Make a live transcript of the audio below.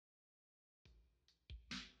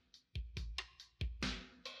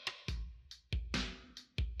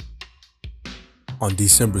On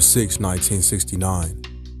December 6, 1969,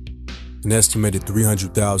 an estimated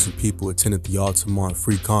 300,000 people attended the Altamont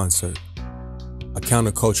Free Concert, a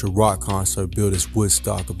counterculture rock concert billed as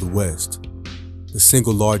Woodstock of the West, the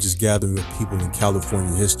single largest gathering of people in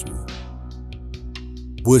California history.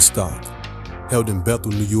 Woodstock, held in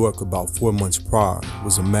Bethel, New York about 4 months prior,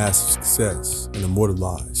 was a massive success and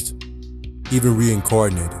immortalized, even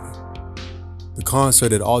reincarnated. The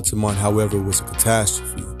concert at Altamont, however, was a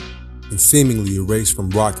catastrophe and seemingly erased from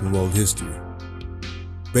rock and roll history.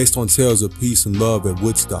 Based on tales of peace and love at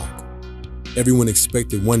Woodstock, everyone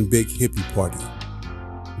expected one big hippie party,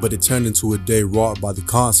 but it turned into a day wrought by the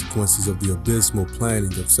consequences of the abysmal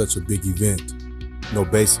planning of such a big event. No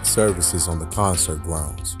basic services on the concert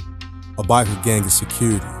grounds, a biker gang of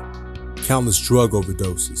security, countless drug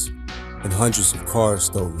overdoses, and hundreds of cars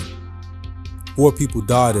stolen. 4 people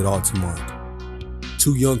died at Altamont.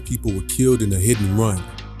 2 young people were killed in a hit and run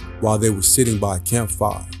while they were sitting by a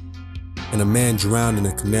campfire, and a man drowned in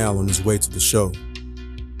a canal on his way to the show.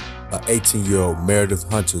 An 18-year-old Meredith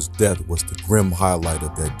Hunter's death was the grim highlight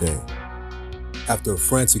of that day. After a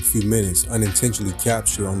frantic few minutes unintentionally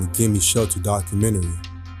captured on the Gimme Shelter documentary,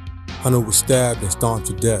 Hunter was stabbed and stomped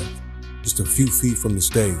to death just a few feet from the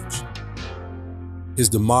stage. His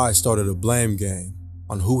demise started a blame game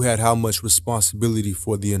on who had how much responsibility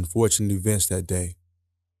for the unfortunate events that day.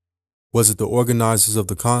 Was it the organizers of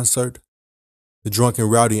the concert? The drunken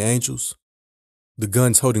rowdy angels? The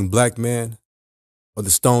guns-holding black man? Or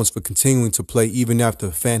the Stones for continuing to play even after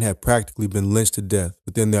a fan had practically been lynched to death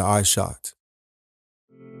within their eyeshot?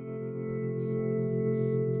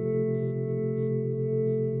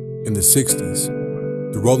 In the 60s,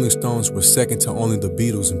 the Rolling Stones were second to only the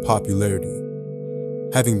Beatles in popularity.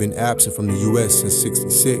 Having been absent from the U.S. since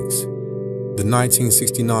 '66, the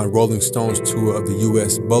 1969 Rolling Stones tour of the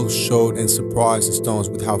U.S. both showed and surprised the Stones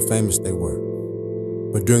with how famous they were.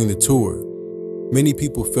 But during the tour, many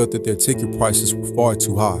people felt that their ticket prices were far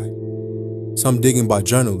too high. Some digging by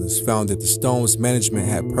journalists found that the Stones' management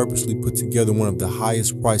had purposely put together one of the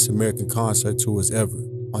highest-priced American concert tours ever.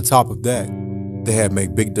 On top of that, they had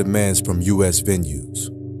made big demands from U.S. venues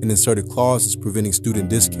and inserted clauses preventing student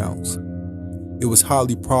discounts. It was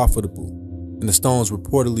highly profitable, and the Stones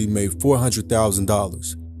reportedly made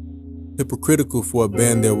 $400,000, hypocritical for a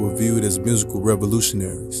band that were viewed as musical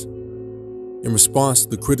revolutionaries. In response to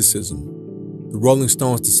the criticism, the Rolling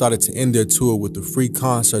Stones decided to end their tour with a free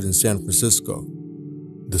concert in San Francisco.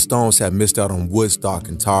 The Stones had missed out on Woodstock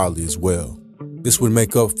entirely as well. This would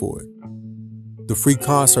make up for it. The free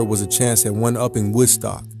concert was a chance at one-upping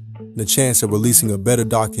Woodstock and a chance at releasing a better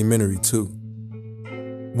documentary too.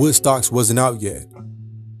 Woodstock's wasn't out yet,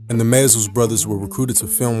 and the Maisels brothers were recruited to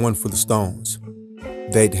film one for the Stones.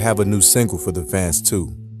 They'd have a new single for the fans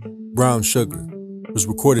too. Brown Sugar was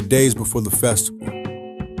recorded days before the festival.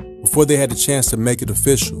 Before they had a chance to make it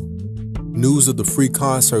official, news of the free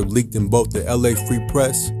concert leaked in both the LA Free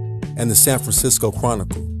Press and the San Francisco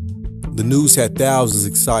Chronicle. The news had thousands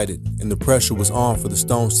excited, and the pressure was on for the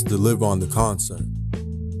Stones to deliver on the concert.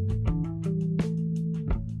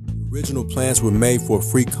 The original plans were made for a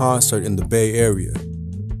free concert in the Bay Area,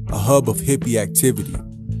 a hub of hippie activity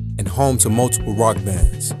and home to multiple rock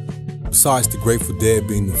bands. Besides the Grateful Dead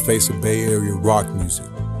being the face of Bay Area rock music,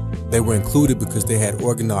 they were included because they had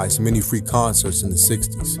organized many free concerts in the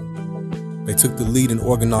 60s. They took the lead in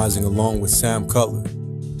organizing along with Sam Cutler,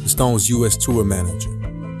 the Stones' U.S. tour manager.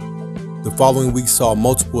 The following week saw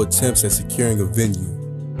multiple attempts at securing a venue: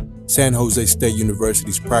 San Jose State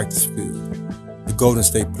University's practice field, the Golden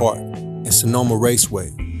State Park, and Sonoma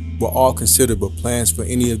Raceway were all considered, but plans for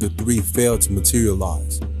any of the 3 failed to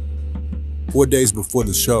materialize. 4 days before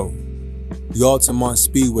the show, the Altamont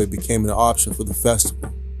Speedway became an option for the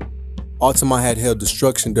festival. Altamont had held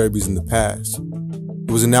destruction derbies in the past.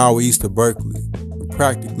 It was an hour east of Berkeley, and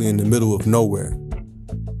practically in the middle of nowhere.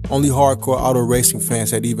 Only hardcore auto racing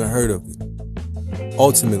fans had even heard of it.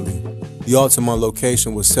 Ultimately, the Altamont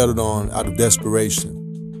location was settled on out of desperation.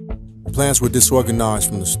 Plans were disorganized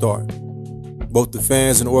from the start. Both the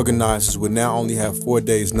fans and organizers would now only have 4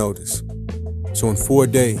 days' notice. So in 4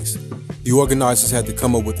 days, the organizers had to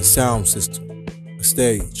come up with a sound system, a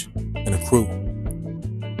stage, and a crew.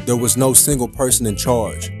 There was no single person in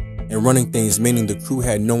charge, and running things meaning the crew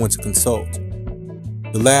had no one to consult.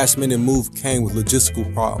 The last-minute move came with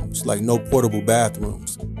logistical problems like no portable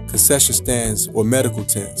bathrooms, concession stands, or medical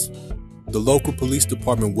tents. The local police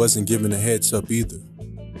department wasn't given a heads up either.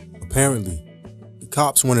 Apparently, the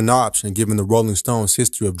cops weren't an option given the Rolling Stones'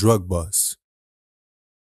 history of drug busts.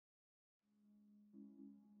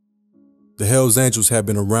 The Hells Angels had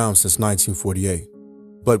been around since 1948,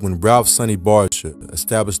 but when Ralph "Sonny" Barger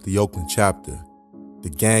established the Oakland chapter, the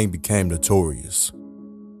gang became notorious.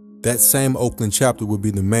 That same Oakland chapter would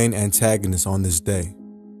be the main antagonist on this day.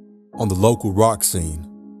 On the local rock scene,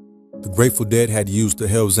 the Grateful Dead had used the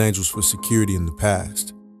Hells Angels for security in the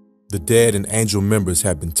past. The Dead and Angel members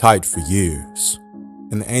had been tight for years,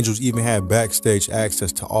 and the Angels even had backstage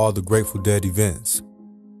access to all the Grateful Dead events.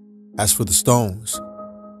 As for the Stones,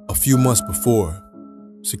 a few months before,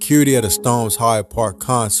 security at a Stones Hyde Park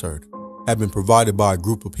concert had been provided by a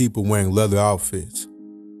group of people wearing leather outfits,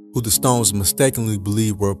 who the Stones mistakenly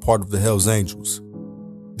believed were a part of the Hells Angels.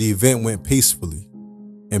 The event went peacefully,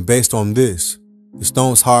 and based on this, the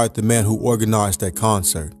Stones hired the man who organized that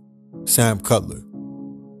concert, Sam Cutler.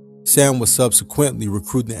 Sam was subsequently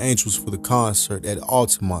recruiting the Angels for the concert at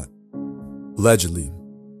Altamont. Allegedly,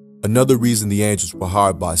 another reason the Angels were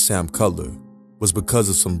hired by Sam Cutler was because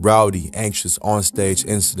of some rowdy, anxious onstage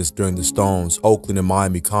incidents during the Stones' Oakland and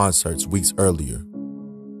Miami concerts weeks earlier.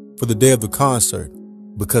 For the day of the concert,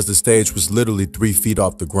 because the stage was literally 3 feet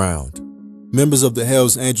off the ground, members of the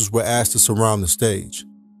Hells Angels were asked to surround the stage.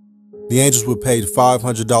 The Angels were paid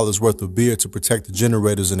 $500 worth of beer to protect the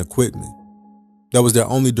generators and equipment. That was their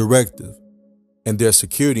only directive, and their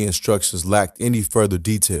security instructions lacked any further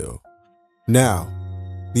detail. Now,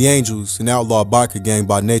 the Angels, an outlaw biker gang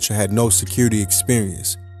by nature, had no security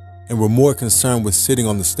experience and were more concerned with sitting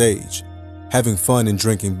on the stage, having fun and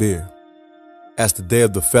drinking beer. As the day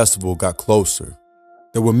of the festival got closer,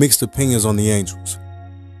 there were mixed opinions on the Angels.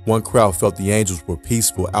 One crowd felt the Angels were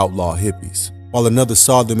peaceful outlaw hippies, while another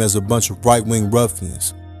saw them as a bunch of right-wing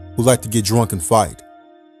ruffians who liked to get drunk and fight.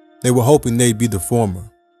 They were hoping they'd be the former.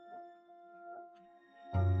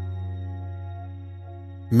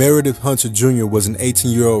 Meredith Hunter Jr. was an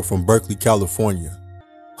 18-year-old from Berkeley, California.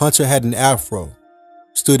 Hunter had an afro,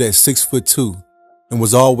 stood at 6'2", and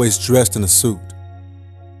was always dressed in a suit.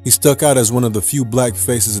 He stuck out as one of the few black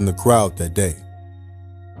faces in the crowd that day.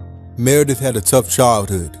 Meredith had a tough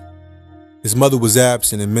childhood. His mother was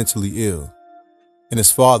absent and mentally ill, and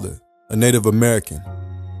his father, a Native American,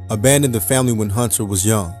 abandoned the family when Hunter was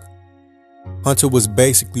young. Hunter was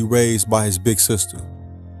basically raised by his big sister.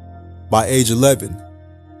 By age 11,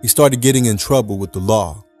 he started getting in trouble with the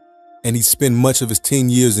law, and he spent much of his teen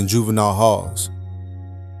years in juvenile halls.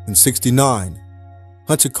 In '69,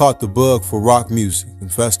 Hunter caught the bug for rock music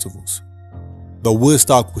and festivals. Though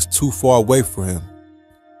Woodstock was too far away for him,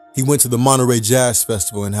 he went to the Monterey Jazz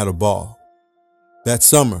Festival and had a ball. That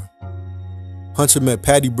summer, Hunter met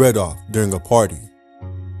Patty Bredoff during a party.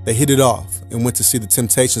 They hit it off and went to see the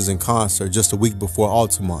Temptations in concert just a week before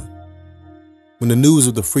Altamont. When the news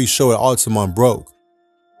of the free show at Altamont broke,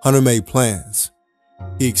 Hunter made plans.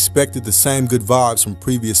 He expected the same good vibes from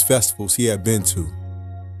previous festivals he had been to.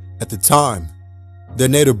 At the time, their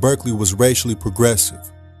native Berkeley was racially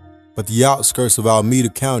progressive, but the outskirts of Alameda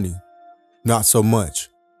County, not so much.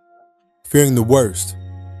 Fearing the worst,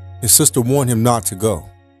 his sister warned him not to go.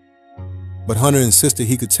 But Hunter insisted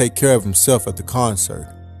he could take care of himself at the concert.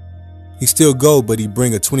 He'd still go, but he'd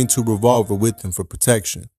bring a .22 revolver with him for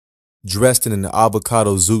protection, dressed in an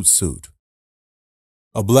avocado zoot suit,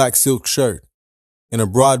 a black silk shirt, and a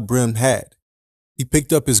broad-brimmed hat. He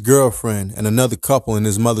picked up his girlfriend and another couple in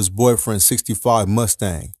his mother's boyfriend's '65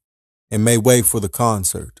 Mustang and made way for the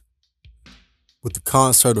concert. With the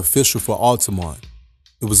concert official for Altamont,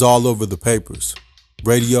 it was all over the papers,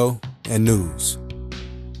 radio, and news.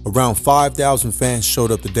 Around 5,000 fans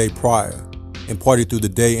showed up the day prior and partied through the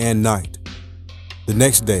day and night. The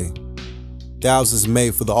next day, thousands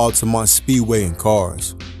made for the Altamont Speedway in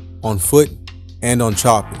cars, on foot and on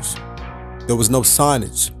choppers. There was no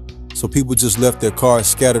signage, so people just left their cars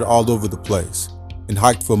scattered all over the place and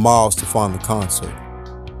hiked for miles to find the concert.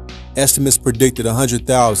 Estimates predicted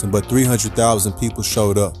 100,000, but 300,000 people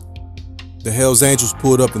showed up. The Hells Angels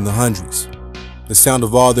pulled up in the hundreds, the sound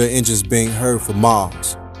of all their engines being heard for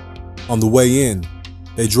miles. On the way in,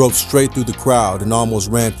 they drove straight through the crowd and almost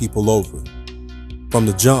ran people over. From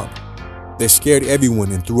the jump, they scared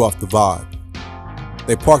everyone and threw off the vibe.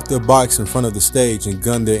 They parked their bikes in front of the stage and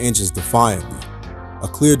gunned their engines defiantly, a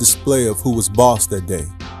clear display of who was boss that day.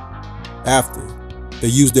 After, they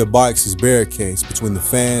used their bikes as barricades between the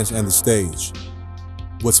fans and the stage.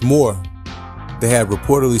 What's more, they had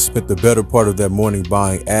reportedly spent the better part of that morning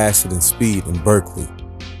buying acid and speed in Berkeley.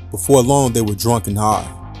 Before long, they were drunk and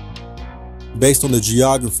high. Based on the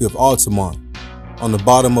geography of Altamont, on the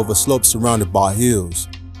bottom of a slope surrounded by hills,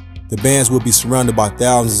 the bands would be surrounded by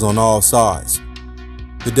thousands on all sides.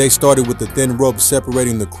 The day started with the thin rope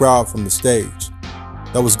separating the crowd from the stage.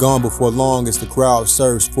 That was gone before long as the crowd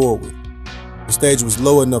surged forward. The stage was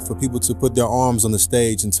low enough for people to put their arms on the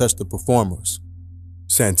stage and touch the performers.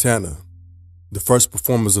 Santana, The first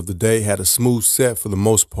performers of the day had a smooth set for the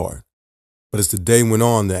most part, but as the day went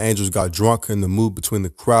on, the angels got drunker and the mood between the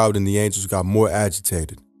crowd and the angels got more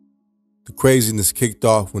agitated. The craziness kicked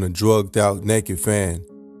off when a drugged-out naked fan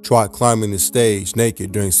tried climbing the stage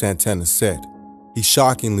naked during Santana's set. He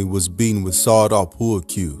shockingly was beaten with sawed-off pool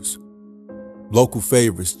cues. Local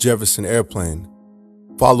favorites Jefferson Airplane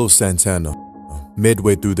followed Santana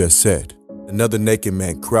midway through their set. Another naked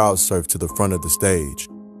man crowd surfed to the front of the stage.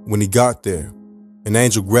 When he got there, an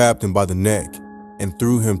angel grabbed him by the neck and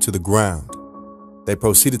threw him to the ground. They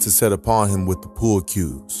proceeded to set upon him with the pool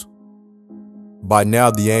cues. By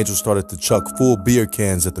now, the angels started to chuck full beer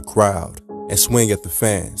cans at the crowd and swing at the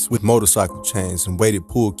fans with motorcycle chains and weighted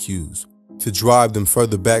pool cues to drive them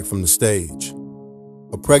further back from the stage.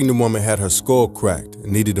 A pregnant woman had her skull cracked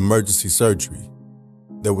and needed emergency surgery.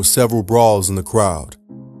 There were several brawls in the crowd,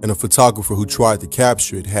 and a photographer who tried to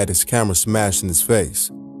capture it had his camera smashed in his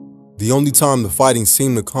face. The only time the fighting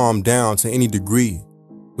seemed to calm down to any degree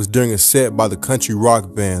was during a set by the country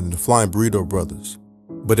rock band, the Flying Burrito Brothers.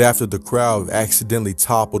 But after the crowd accidentally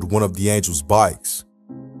toppled one of the angels' bikes,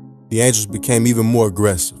 the angels became even more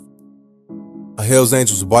aggressive. A Hells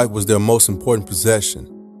Angels bike was their most important possession,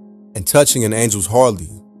 and touching an angel's Harley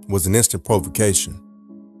was an instant provocation.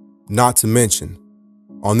 Not to mention,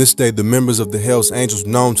 on this day, the members of the Hells Angels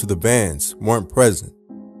known to the bands weren't present.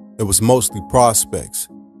 It was mostly prospects,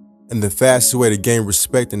 and the fastest way to gain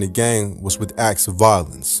respect in the game was with acts of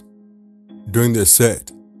violence. During their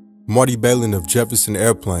set, Marty Balin of Jefferson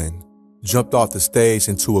Airplane jumped off the stage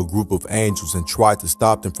into a group of angels and tried to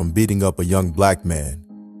stop them from beating up a young black man.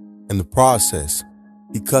 In the process,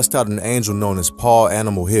 he cussed out an angel known as Paul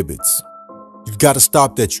Animal Hibbets. "You've got to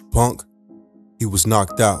stop that, you punk." He was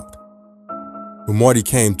knocked out. When Marty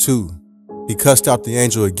came to, he cussed out the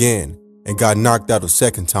angel again and got knocked out a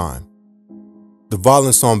second time. The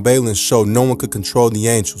violence on Balin showed no one could control the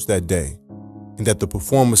angels that day, and that the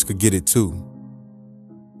performers could get it too.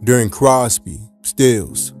 During Crosby,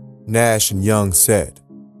 Stills, Nash, and Young's set,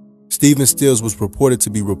 Stephen Stills was reported to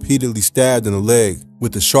be repeatedly stabbed in the leg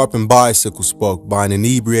with a sharpened bicycle spoke by an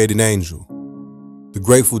inebriated angel. The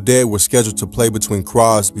Grateful Dead were scheduled to play between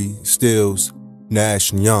Crosby, Stills,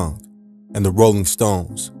 Nash, and Young, and the Rolling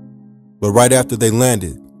Stones. But right after they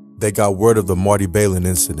landed, they got word of the Marty Balin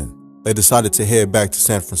incident. They decided to head back to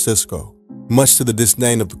San Francisco, much to the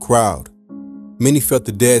disdain of the crowd. Many felt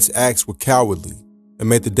the Dead's acts were cowardly and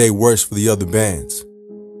made the day worse for the other bands.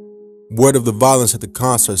 Word of the violence at the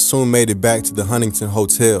concert soon made it back to the Huntington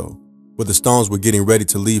Hotel, where the Stones were getting ready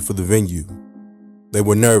to leave for the venue. They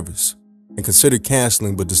were nervous and considered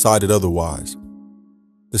canceling but decided otherwise.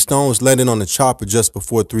 The Stones landed on the chopper just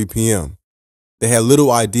before 3 p.m. They had little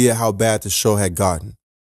idea how bad the show had gotten.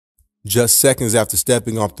 Just seconds after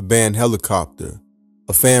stepping off the band helicopter,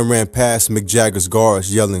 a fan ran past Mick Jagger's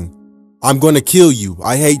guards yelling, "I'm gonna kill you,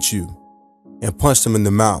 I hate you," and punched him in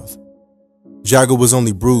the mouth. Jagger was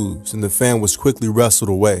only bruised and the fan was quickly wrestled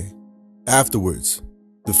away. Afterwards,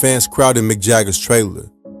 the fans crowded Mick Jagger's trailer,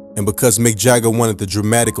 and because Mick Jagger wanted the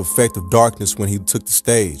dramatic effect of darkness when he took the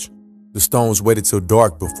stage, the Stones waited till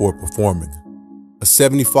dark before performing. A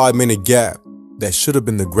 75-minute gap that should have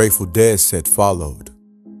been the Grateful Dead set followed,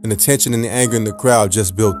 and the tension and the anger in the crowd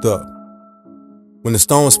just built up. When the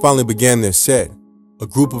Stones finally began their set, a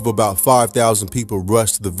group of about 5,000 people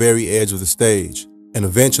rushed to the very edge of the stage, and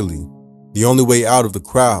eventually, the only way out of the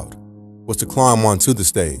crowd was to climb onto the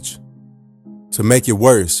stage. To make it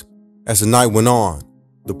worse, as the night went on,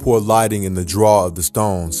 the poor lighting and the draw of the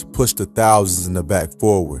Stones pushed the thousands in the back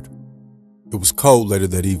forward. It was cold later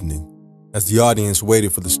that evening, as the audience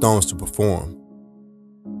waited for the Stones to perform.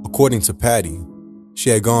 According to Patty,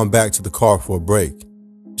 she had gone back to the car for a break.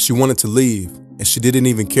 She wanted to leave, and she didn't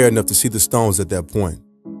even care enough to see the Stones at that point.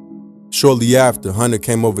 Shortly after, Hunter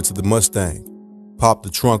came over to the Mustang, popped the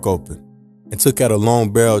trunk open, and took out a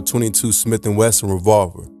long-barreled .22 Smith & Wesson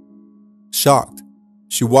revolver. Shocked,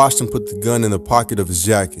 she watched him put the gun in the pocket of his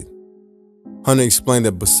jacket. Hunter explained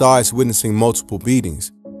that besides witnessing multiple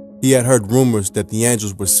beatings, he had heard rumors that the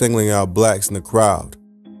angels were singling out blacks in the crowd,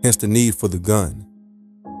 hence the need for the gun.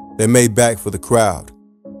 They made back for the crowd,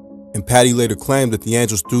 and Patty later claimed that the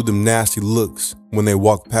angels threw them nasty looks when they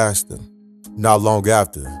walked past them. Not long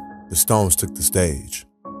after, the Stones took the stage,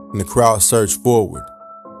 and the crowd surged forward.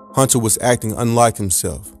 Hunter was acting unlike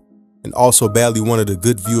himself, and also badly wanted a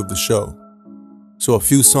good view of the show. So a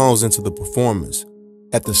few songs into the performance,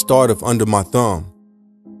 at the start of Under My Thumb,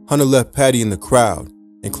 Hunter left Patty in the crowd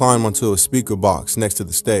and climbed onto a speaker box next to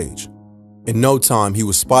the stage. In no time, he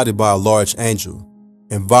was spotted by a large angel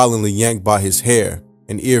and violently yanked by his hair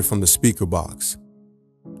and ear from the speaker box.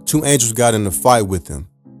 Two angels got in a fight with him,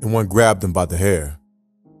 and one grabbed him by the hair,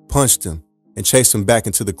 punched him, and chased him back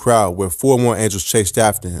into the crowd where 4 more angels chased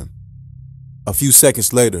after him. A few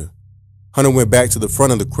seconds later, Hunter went back to the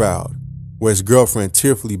front of the crowd where his girlfriend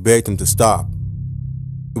tearfully begged him to stop.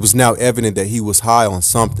 It was now evident that he was high on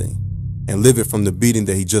something and livid from the beating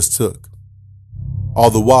that he just took. All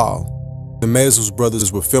the while, the Maisels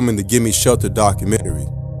brothers were filming the Gimme Shelter documentary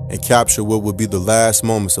and captured what would be the last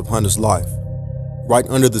moments of Hunter's life. Right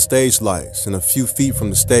under the stage lights and a few feet from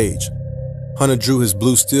the stage, Hunter drew his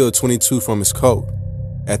blue steel .22 from his coat.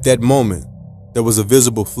 At that moment, there was a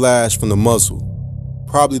visible flash from the muzzle,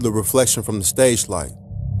 probably the reflection from the stage light,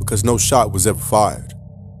 because no shot was ever fired.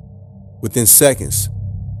 Within seconds,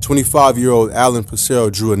 25-year-old Alan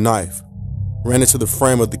Passero drew a knife, ran into the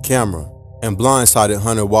frame of the camera, and blindsided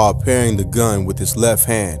Hunter while parrying the gun with his left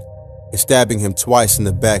hand and stabbing him twice in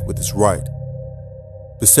the back with his right.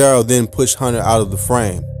 Passero then pushed Hunter out of the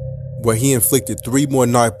frame, where he inflicted 3 more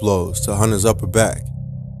knife blows to Hunter's upper back.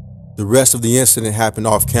 The rest of the incident happened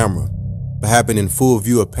off camera, but happened in full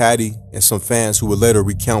view of Patty and some fans who would later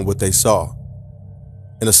recount what they saw.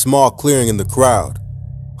 In a small clearing in the crowd,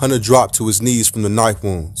 Hunter dropped to his knees from the knife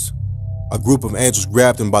wounds. A group of angels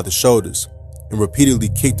grabbed him by the shoulders and repeatedly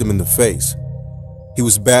kicked him in the face. He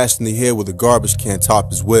was bashed in the head with a garbage can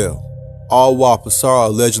top as well, all while Passero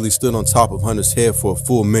allegedly stood on top of Hunter's head for a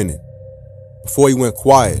full minute. Before he went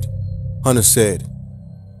quiet, Hunter said,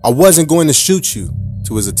 "I wasn't going to shoot you,"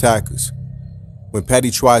 to his attackers. When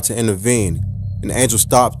Patty tried to intervene, an angel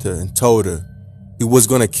stopped her and told her, "He was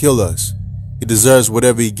going to kill us. He deserves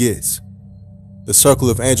whatever he gets." The circle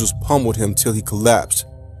of angels pummeled him till he collapsed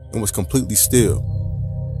and was completely still.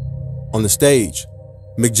 On the stage,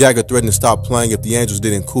 Mick Jagger threatened to stop playing if the angels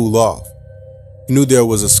didn't cool off. He knew there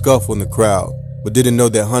was a scuffle in the crowd, but didn't know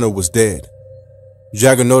that Hunter was dead.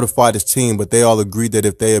 Jagger notified his team, but they all agreed that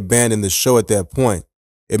if they abandoned the show at that point,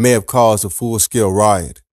 it may have caused a full-scale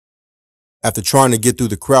riot. After trying to get through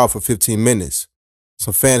the crowd for 15 minutes,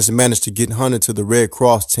 some fans managed to get Hunter to the Red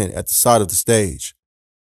Cross tent at the side of the stage.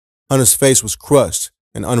 Hunter's face was crushed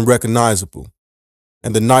and unrecognizable,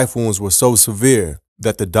 and the knife wounds were so severe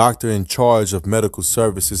that the doctor in charge of medical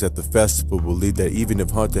services at the festival believed that even if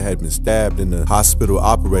Hunter had been stabbed in the hospital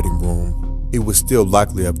operating room, he would still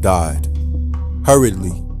likely have died.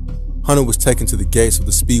 Hurriedly, Hunter was taken to the gates of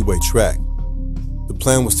the Speedway track. The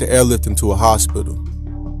plan was to airlift him to a hospital,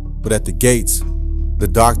 but at the gates, the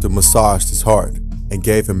doctor massaged his heart and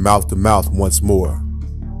gave him mouth-to-mouth once more.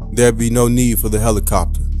 There'd be no need for the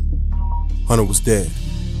helicopter. Hunter was dead.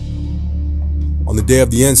 On the day of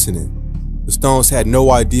the incident, the Stones had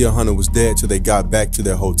no idea Hunter was dead till they got back to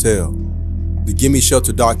their hotel. The Gimme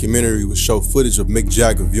Shelter documentary would show footage of Mick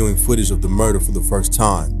Jagger viewing footage of the murder for the first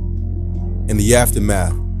time. In the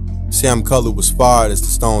aftermath, Sam Cutler was fired as the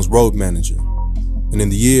Stones' road manager, and in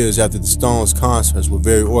the years after the Stones' concerts were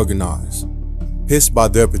very organized, pissed by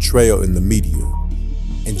their portrayal in the media,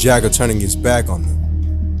 and Jagger turning his back on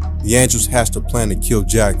them, the Angels hatched a plan to kill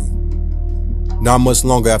Jagger. Not much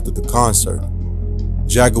longer after the concert,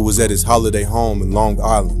 Jagger was at his holiday home in Long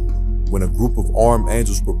Island when a group of armed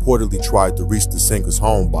angels reportedly tried to reach the singer's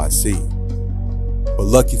home by sea. But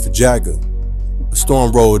lucky for Jagger, a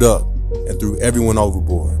storm rolled up and threw everyone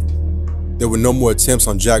overboard. There were no more attempts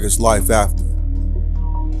on Jagger's life after.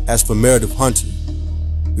 As for Meredith Hunter,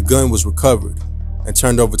 the gun was recovered and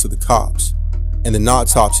turned over to the cops, and an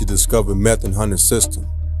autopsy discovered meth in Hunter's system,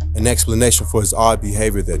 an explanation for his odd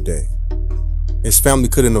behavior that day. His family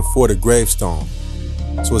couldn't afford a gravestone,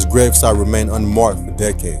 so his gravesite remained unmarked for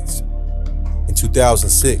decades. In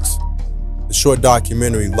 2006, the short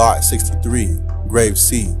documentary Lot 63, Grave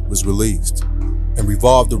C, was released and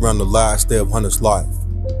revolved around the last day of Hunter's life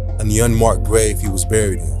and the unmarked grave he was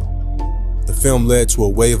buried in. The film led to a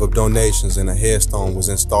wave of donations and a headstone was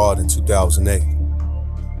installed in 2008.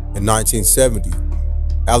 In 1970,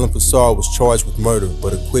 Alan Passero was charged with murder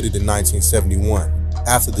but acquitted in 1971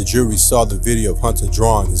 after the jury saw the video of Hunter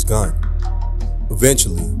drawing his gun.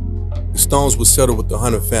 Eventually, the Stones would settle with the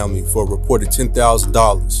Hunter family for a reported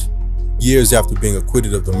 $10,000. Years after being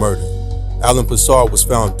acquitted of the murder, Alan Passero was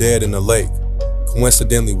found dead in a lake,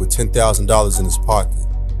 coincidentally with $10,000 in his pocket.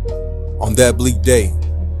 On that bleak day,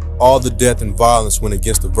 all the death and violence went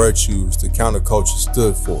against the virtues the counterculture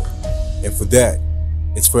stood for, and for that,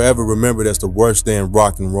 it's forever remembered as the worst day in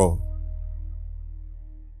rock and roll.